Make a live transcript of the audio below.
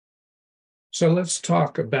So let's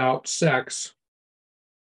talk about sex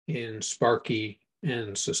in Sparky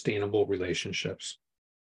and sustainable relationships.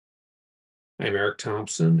 I'm Erik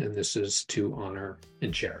Thompson, and this is To Honor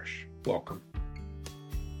and Cherish. Welcome.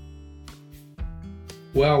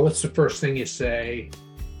 Well, what's the first thing you say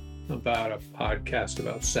about a podcast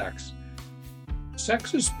about sex?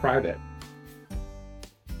 Sex is private.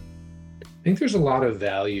 I think there's a lot of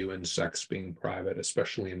value in sex being private,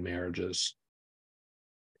 especially in marriages.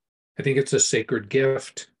 I think it's a sacred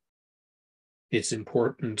gift. Its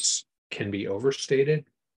importance can be overstated,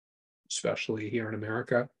 especially here in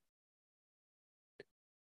America.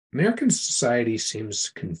 American society seems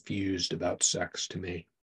confused about sex to me.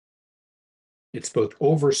 It's both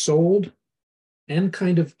oversold and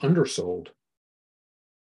kind of undersold.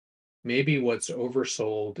 Maybe what's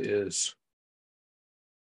oversold is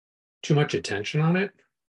too much attention on it.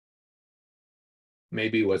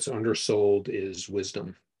 Maybe what's undersold is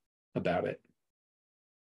wisdom about it.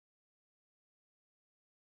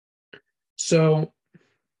 So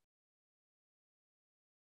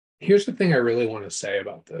here's the thing I really want to say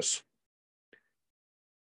about this.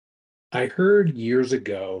 I heard years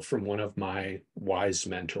ago from one of my wise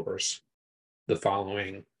mentors the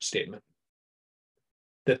following statement,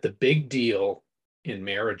 that the big deal in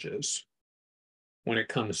marriages, when it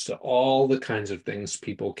comes to all the kinds of things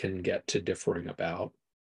people can get to differing about,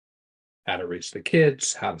 how to raise the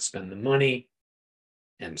kids, how to spend the money,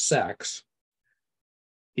 and sex,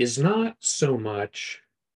 is not so much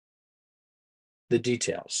the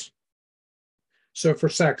details. So for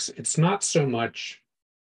sex, it's not so much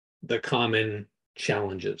the common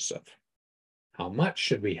challenges of how much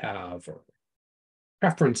should we have or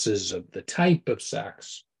preferences of the type of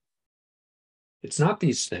sex. It's not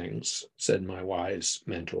these things, said my wise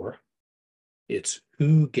mentor. It's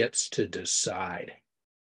who gets to decide.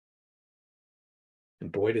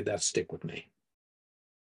 And boy, did that stick with me.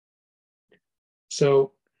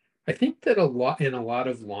 So I think that in a lot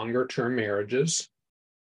of longer term marriages,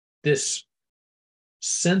 this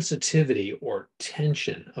sensitivity or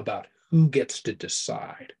tension about who gets to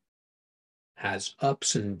decide has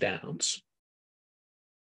ups and downs.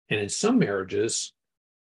 And in some marriages,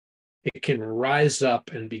 it can rise up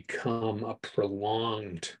and become a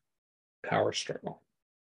prolonged power struggle.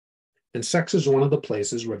 And sex is one of the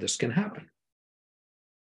places where this can happen.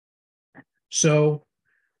 So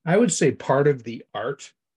I would say part of the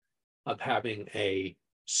art of having a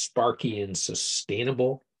sparky and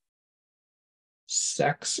sustainable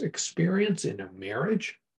sex experience in a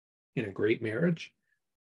marriage, in a great marriage,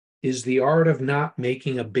 is the art of not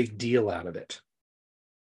making a big deal out of it.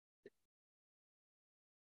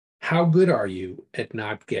 How good are you at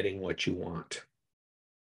not getting what you want?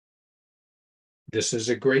 This is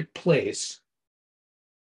a great place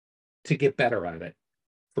to get better at it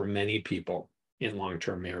for many people in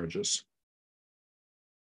long-term marriages.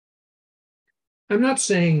 I'm not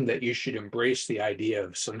saying that you should embrace the idea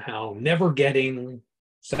of somehow never getting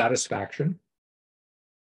satisfaction,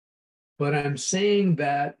 but I'm saying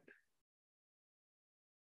that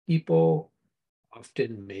people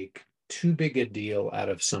often make too big a deal out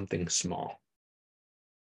of something small.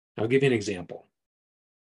 I'll give you an example.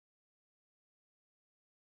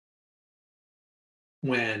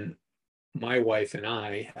 When my wife and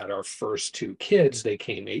I had our first two kids, they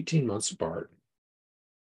came 18 months apart.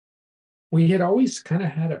 We had always kind of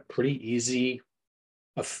had a pretty easy,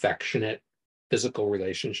 affectionate physical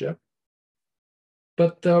relationship.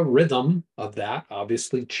 But the rhythm of that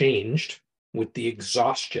obviously changed with the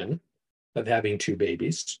exhaustion of having two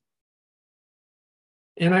babies.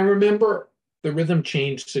 And I remember the rhythm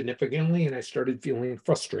changed significantly, and I started feeling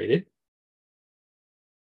frustrated.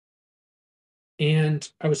 And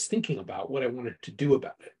I was thinking about what I wanted to do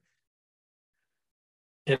about it.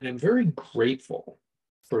 And I'm very grateful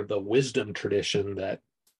for the wisdom tradition that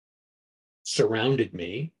surrounded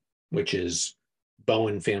me, which is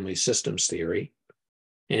Bowen family systems theory,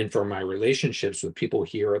 and for my relationships with people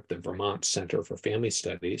here at the Vermont Center for Family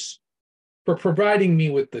Studies, for providing me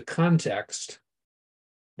with the context,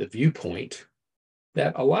 the viewpoint,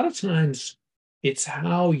 that a lot of times it's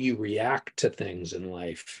how you react to things in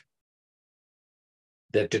life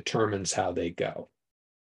that determines how they go,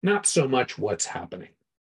 not so much what's happening.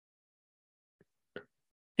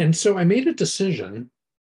 And so I made a decision,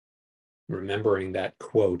 remembering that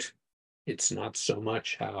quote, it's not so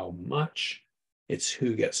much how much, it's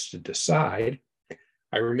who gets to decide.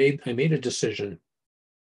 I made a decision.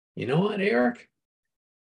 You know what, Erik?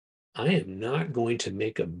 I am not going to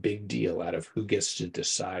make a big deal out of who gets to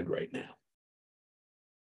decide right now.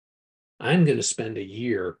 I'm going to spend a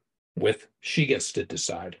year with she gets to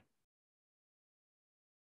decide.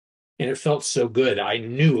 And it felt so good. I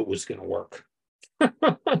knew it was going to work.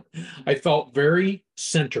 I felt very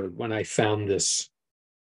centered when I found this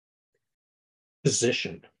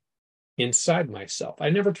position inside myself. I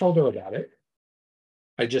never told her about it.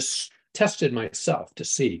 I just tested myself to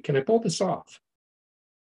see, can I pull this off?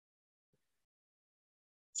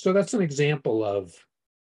 So that's an example of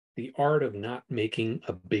the art of not making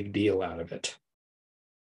a big deal out of it.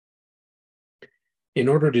 In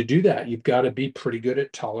order to do that, you've got to be pretty good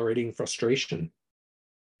at tolerating frustration.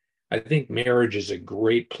 I think marriage is a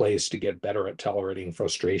great place to get better at tolerating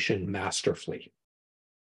frustration masterfully.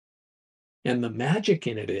 And the magic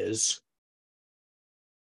in it is,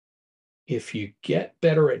 if you get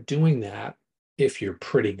better at doing that, if you're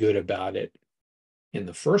pretty good about it in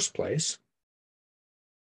the first place,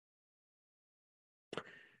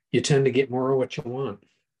 you tend to get more of what you want.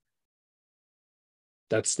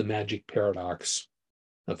 That's the magic paradox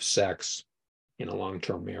of sex in a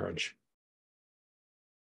long-term marriage.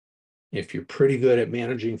 If you're pretty good at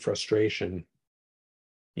managing frustration,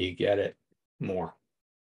 you get it more.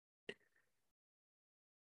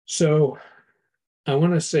 So I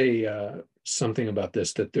want to say something about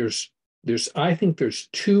this, that I think there's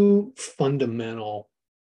two fundamental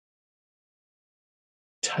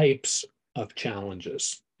types of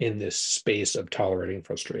challenges in this space of tolerating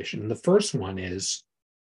frustration. And the first one is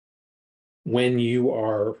when you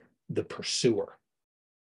are the pursuer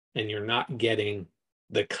and you're not getting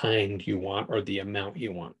the kind you want or the amount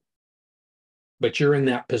you want, but you're in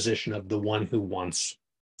that position of the one who wants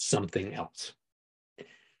something else.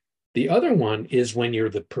 The other one is when you're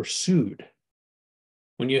the pursued,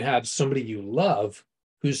 when you have somebody you love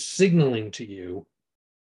who's signaling to you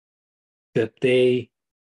that they're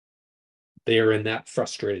in that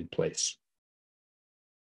frustrated place.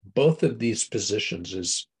 Both of these positions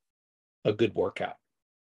is a good workout.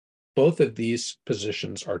 Both of these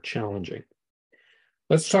positions are challenging.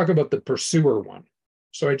 Let's talk about the pursuer one.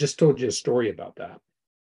 So I just told you a story about that.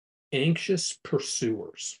 Anxious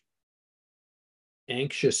pursuers,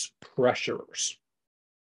 anxious pressurers.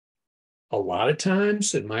 A lot of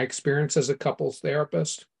times, in my experience as a couples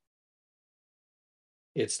therapist,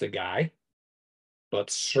 it's the guy,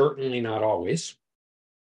 but certainly not always.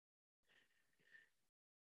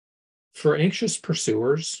 For anxious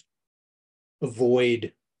pursuers,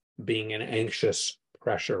 avoid being an anxious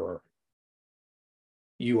pressurer.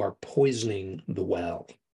 You are poisoning the well.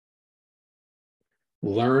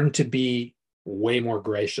 Learn to be way more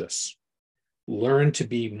gracious. Learn to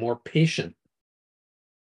be more patient.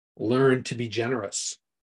 Learn to be generous.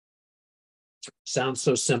 Sounds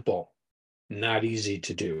so simple, not easy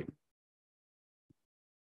to do.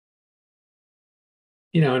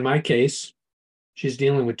 You know, in my case, she's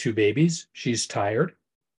dealing with 2 babies. She's tired.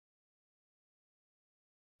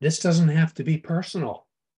 This doesn't have to be personal.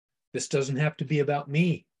 This doesn't have to be about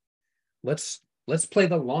me. Let's play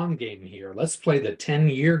the long game here. Let's play the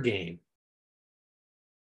 10-year game.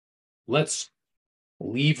 Let's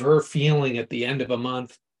leave her feeling at the end of a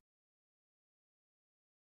month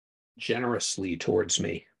generously towards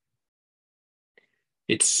me.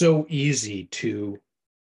 It's so easy to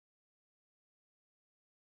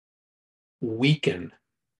weaken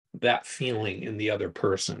that feeling in the other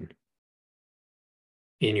person,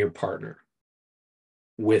 in your partner,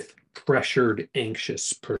 with pressured,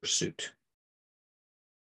 anxious pursuit.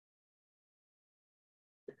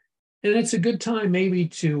 And it's a good time maybe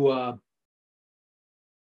to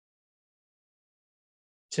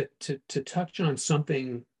touch on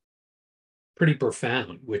something pretty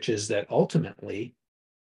profound, which is that ultimately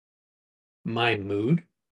my mood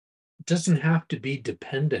doesn't have to be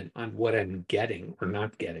dependent on what I'm getting or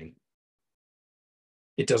not getting.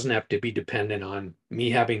 It doesn't have to be dependent on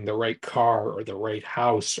me having the right car or the right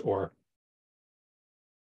house or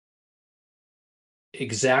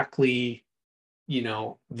exactly,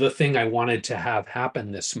 the thing I wanted to have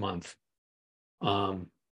happen this month.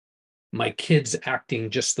 My kids acting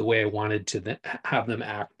just the way I wanted to have them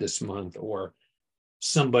act this month, or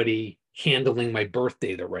somebody handling my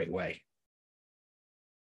birthday the right way.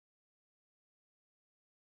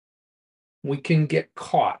 We can get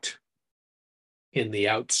caught in the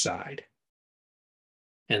outside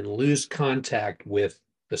and lose contact with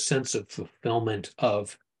the sense of fulfillment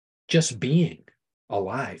of just being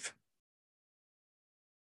alive.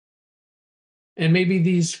 And maybe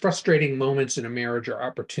these frustrating moments in a marriage are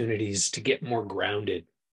opportunities to get more grounded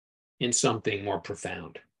in something more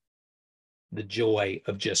profound, the joy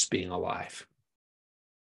of just being alive.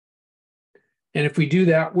 And if we do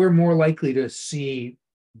that, we're more likely to see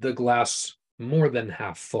the glass more than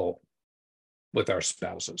half full with our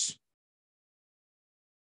spouses.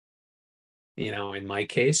 In my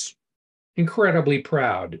case, incredibly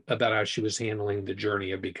proud about how she was handling the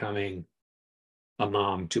journey of becoming a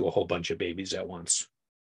mom to a whole bunch of babies at once,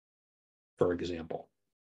 for example,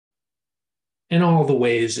 and all the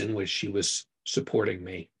ways in which she was supporting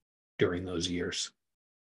me during those years.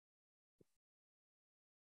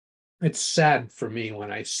 It's sad for me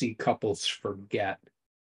when I see couples forget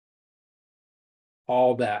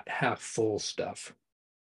all that half full stuff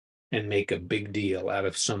and make a big deal out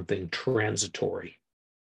of something transitory.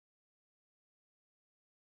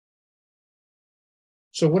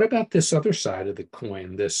 So, what about this other side of the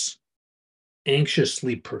coin, this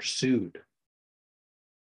anxiously pursued?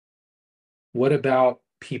 What about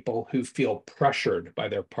people who feel pressured by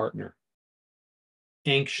their partner?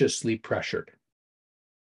 Anxiously pressured.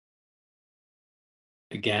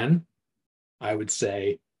 Again, I would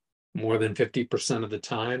say more than 50% of the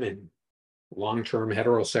time in long-term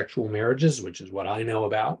heterosexual marriages, which is what I know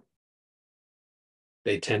about,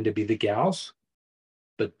 they tend to be the gals,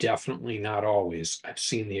 but definitely not always. I've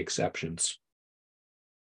seen the exceptions.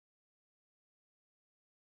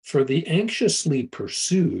 For the anxiously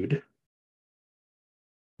pursued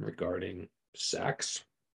regarding sex,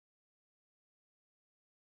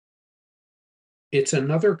 it's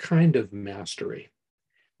another kind of mastery.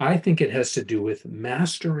 I think it has to do with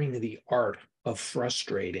mastering the art of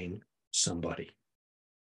frustrating somebody.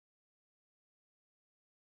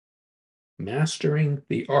 Mastering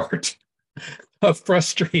the art of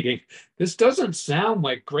frustrating. This doesn't sound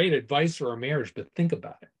like great advice for a marriage, but think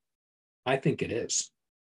about it. I think it is.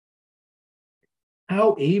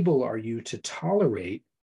 How able are you to tolerate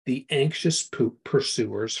the anxious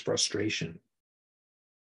pursuer's frustration?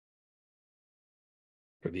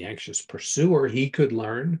 For the anxious pursuer, he could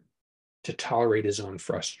learn to tolerate his own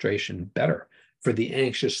frustration better. For the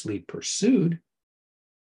anxiously pursued,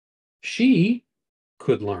 she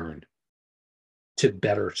could learn to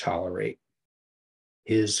better tolerate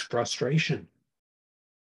his frustration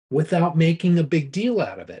without making a big deal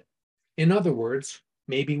out of it. In other words,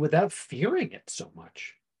 maybe without fearing it so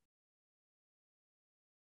much.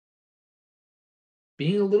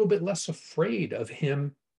 Being a little bit less afraid of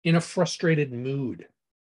him in a frustrated mood.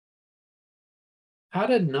 How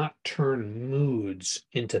to not turn moods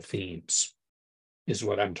into themes is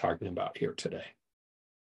what I'm talking about here today.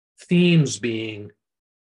 Themes being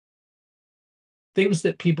things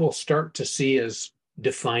that people start to see as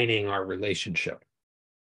defining our relationship.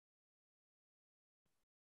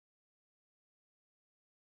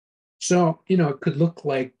 So, it could look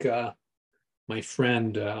like my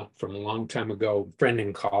friend from a long time ago, friend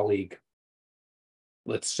and colleague,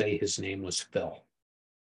 let's say his name was Phil.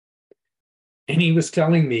 And he was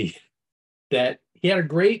telling me that he had a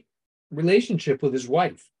great relationship with his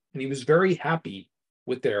wife, and he was very happy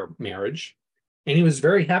with their marriage, and he was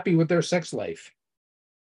very happy with their sex life.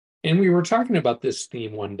 And we were talking about this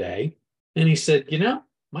theme one day, and he said,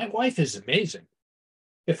 my wife is amazing.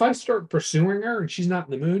 If I start pursuing her and she's not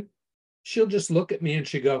in the mood, she'll just look at me and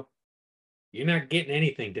she'll go, "You're not getting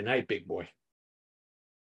anything tonight, big boy."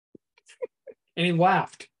 And he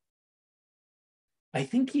laughed. I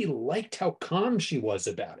think he liked how calm she was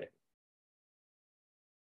about it.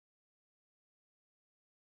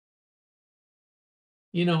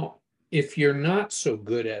 If you're not so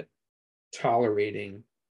good at tolerating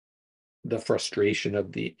the frustration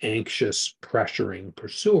of the anxious, pressuring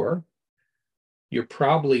pursuer, you're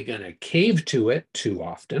probably going to cave to it too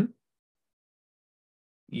often.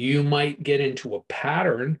 You might get into a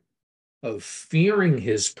pattern of fearing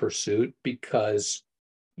his pursuit because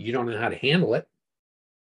you don't know how to handle it.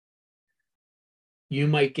 You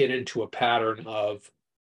might get into a pattern of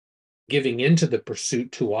giving into the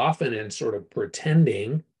pursuit too often and sort of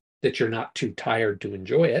pretending that you're not too tired to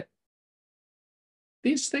enjoy it.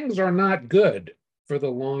 These things are not good for the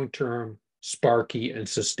long-term, sparky, and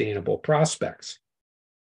sustainable prospects,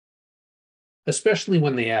 especially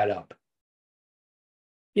when they add up.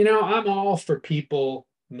 I'm all for people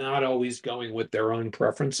not always going with their own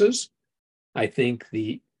preferences. I think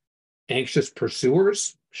the anxious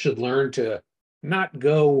pursuers should learn to not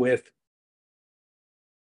go with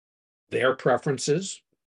their preferences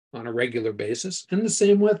on a regular basis, and the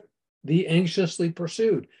same with the anxiously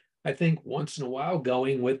pursued. I think once in a while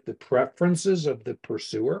going with the preferences of the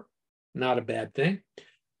pursuer, not a bad thing.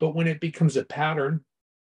 But when it becomes a pattern,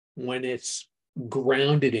 when it's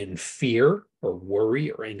grounded in fear or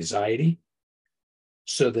worry or anxiety,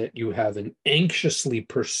 so that you have an anxiously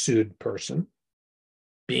pursued person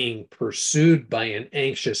being pursued by an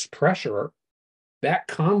anxious pressurer, that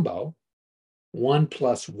combo, 1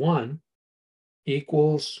 + 1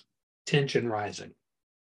 equals tension rising.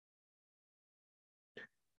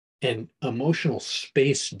 and emotional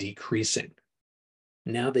space decreasing.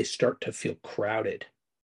 Now they start to feel crowded.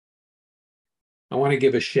 I want to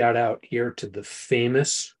give a shout out here to the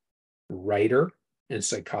famous writer and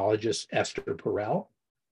psychologist Esther Perel,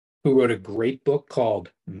 who wrote a great book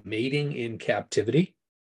called Mating in Captivity.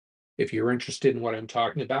 If you're interested in what I'm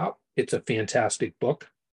talking about, it's a fantastic book.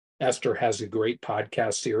 Esther has a great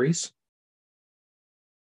podcast series.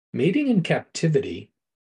 Mating in Captivity,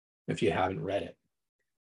 if you haven't read it,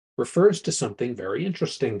 refers to something very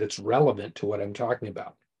interesting that's relevant to what I'm talking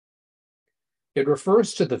about. It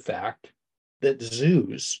refers to the fact that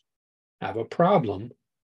zoos have a problem,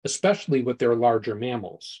 especially with their larger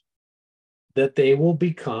mammals, that they will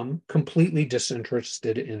become completely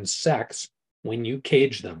disinterested in sex when you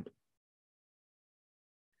cage them.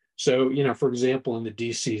 So, for example, in the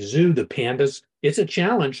DC Zoo, the pandas, it's a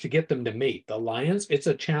challenge to get them to mate. The lions, it's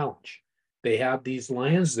a challenge. They have these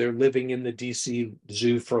lions, they're living in the DC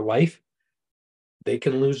Zoo for life. They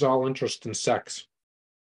can lose all interest in sex.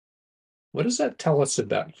 What does that tell us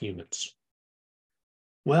about humans?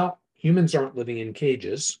 Well, humans aren't living in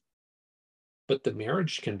cages, but the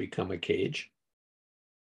marriage can become a cage.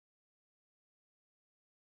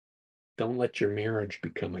 Don't let your marriage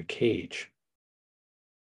become a cage.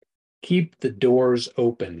 Keep the doors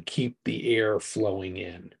open, keep the air flowing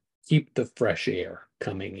in, keep the fresh air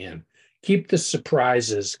coming in, keep the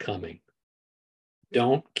surprises coming.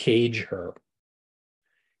 Don't cage her.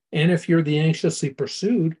 And if you're the anxiously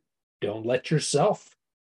pursued, don't let yourself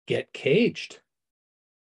get caged.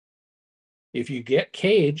 If you get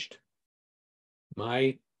caged,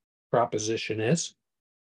 my proposition is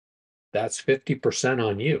that's 50%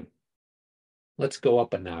 on you. Let's go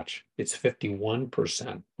up a notch. It's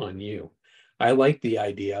 51% on you. I like the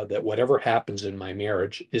idea that whatever happens in my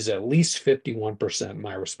marriage is at least 51%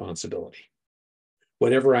 my responsibility.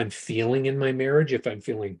 Whatever I'm feeling in my marriage, if I'm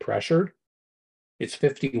feeling pressured, it's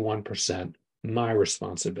 51% my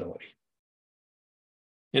responsibility.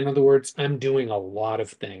 In other words, I'm doing a lot of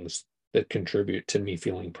things that contribute to me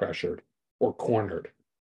feeling pressured or cornered.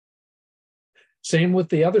 Same with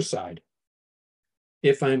the other side.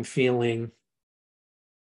 If I'm feeling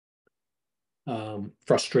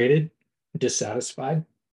frustrated, dissatisfied,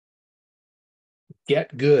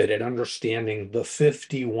 get good at understanding the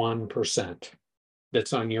 51%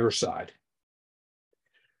 that's on your side.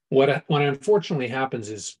 What unfortunately happens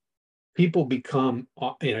is people become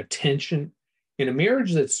in a tension, in a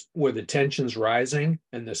marriage that's where the tension's rising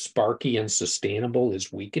and the sparky and sustainable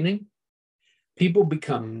is weakening. People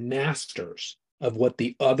become masters of what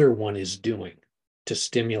the other one is doing to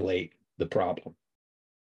stimulate the problem.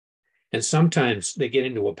 And sometimes they get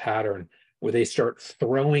into a pattern where they start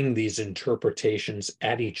throwing these interpretations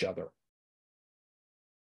at each other.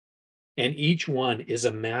 And each one is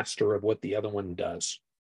a master of what the other one does.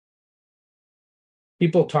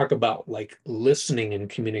 People talk about like listening and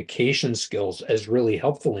communication skills as really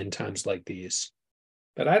helpful in times like these.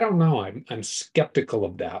 But I don't know. I'm skeptical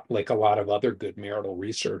of that, like a lot of other good marital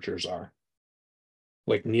researchers are,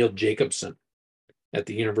 like Neil Jacobson at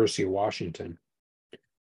the University of Washington,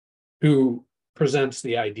 who presents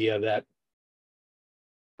the idea that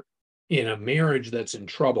in a marriage that's in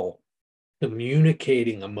trouble,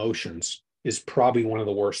 communicating emotions is probably one of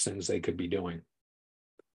the worst things they could be doing.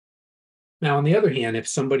 Now, on the other hand, if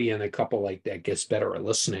somebody in a couple like that gets better at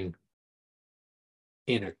listening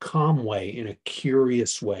in a calm way, in a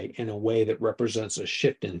curious way, in a way that represents a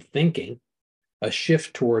shift in thinking, a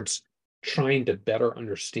shift towards trying to better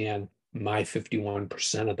understand my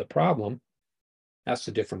 51% of the problem, that's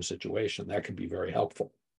a different situation. That could be very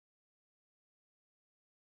helpful.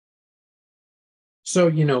 So,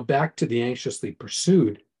 back to the anxiously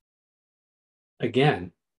pursued,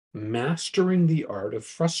 again, mastering the art of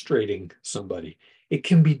frustrating somebody. It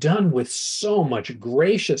can be done with so much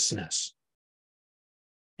graciousness.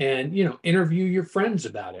 And, interview your friends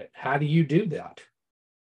about it. How do you do that?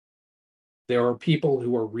 There are people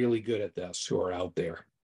who are really good at this, who are out there,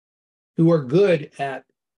 who are good at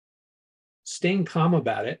staying calm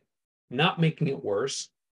about it, not making it worse,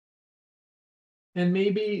 and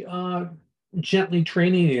maybe gently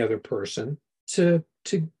training the other person to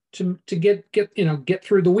get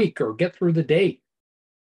through the week or get through the day.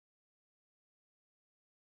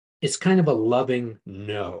 It's kind of a loving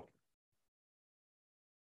no.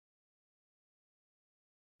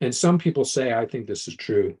 And some people say, I think this is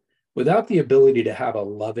true, without the ability to have a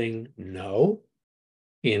loving no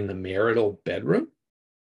in the marital bedroom,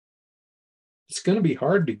 it's going to be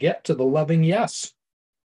hard to get to the loving yes.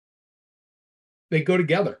 They go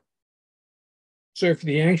together. So if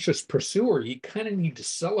you're the anxious pursuer, you kind of need to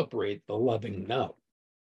celebrate the loving no.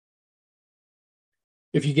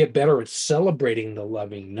 If you get better at celebrating the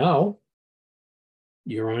loving no,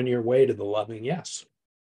 you're on your way to the loving yes.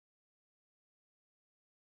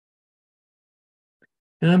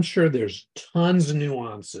 And I'm sure there's tons of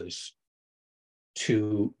nuances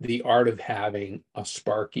to the art of having a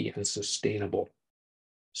sparky and sustainable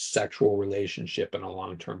sexual relationship and a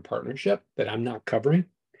long-term partnership that I'm not covering.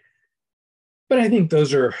 But I think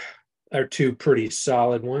those are two pretty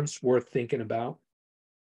solid ones worth thinking about.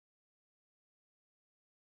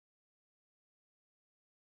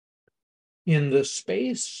 In the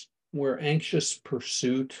space where anxious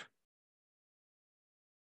pursuit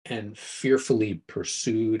and fearfully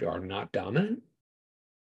pursued are not dominant,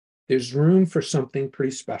 there's room for something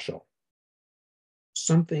pretty special,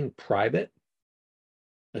 something private,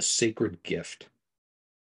 a sacred gift,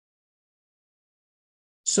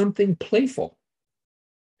 something playful.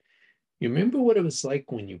 You remember what it was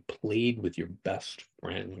like when you played with your best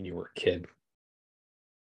friend when you were a kid?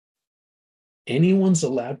 Anyone's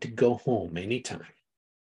allowed to go home anytime.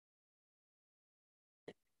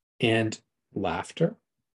 And laughter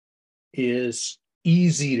is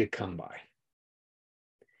easy to come by.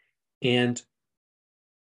 And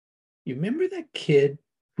you remember that kid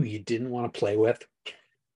who you didn't want to play with?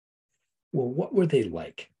 Well, what were they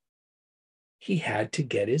like? He had to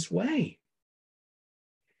get his way.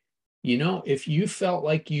 You know, if you felt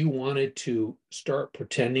like you wanted to start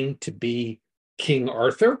pretending to be King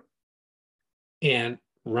Arthur and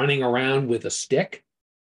running around with a stick,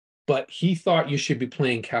 but he thought you should be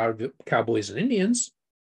playing cowboys and Indians,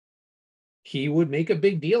 he would make a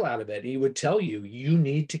big deal out of it. He would tell you, you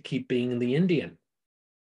need to keep being the Indian.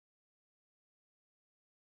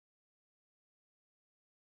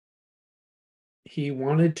 He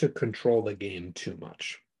wanted to control the game too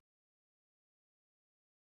much.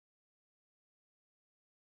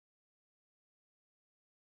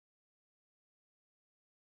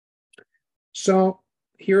 So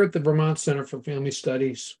here at the Vermont Center for Family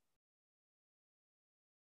Studies,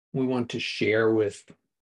 we want to share with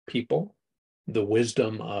people the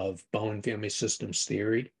wisdom of Bowen Family Systems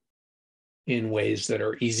theory in ways that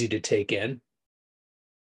are easy to take in.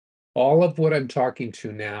 All of what I'm talking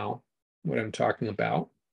to now, what I'm talking about,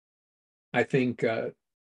 I think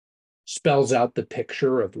spells out the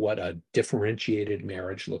picture of what a differentiated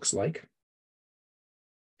marriage looks like.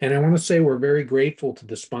 And I want to say we're very grateful to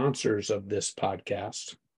the sponsors of this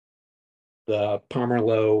podcast. The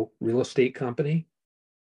Pomerleau Real Estate Company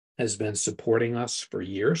has been supporting us for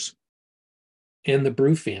years, and the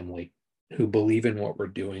Brew family, who believe in what we're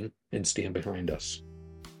doing and stand behind us.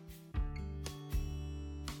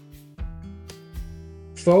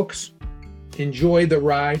 Folks, enjoy the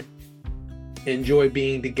ride, enjoy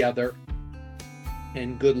being together,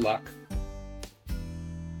 and good luck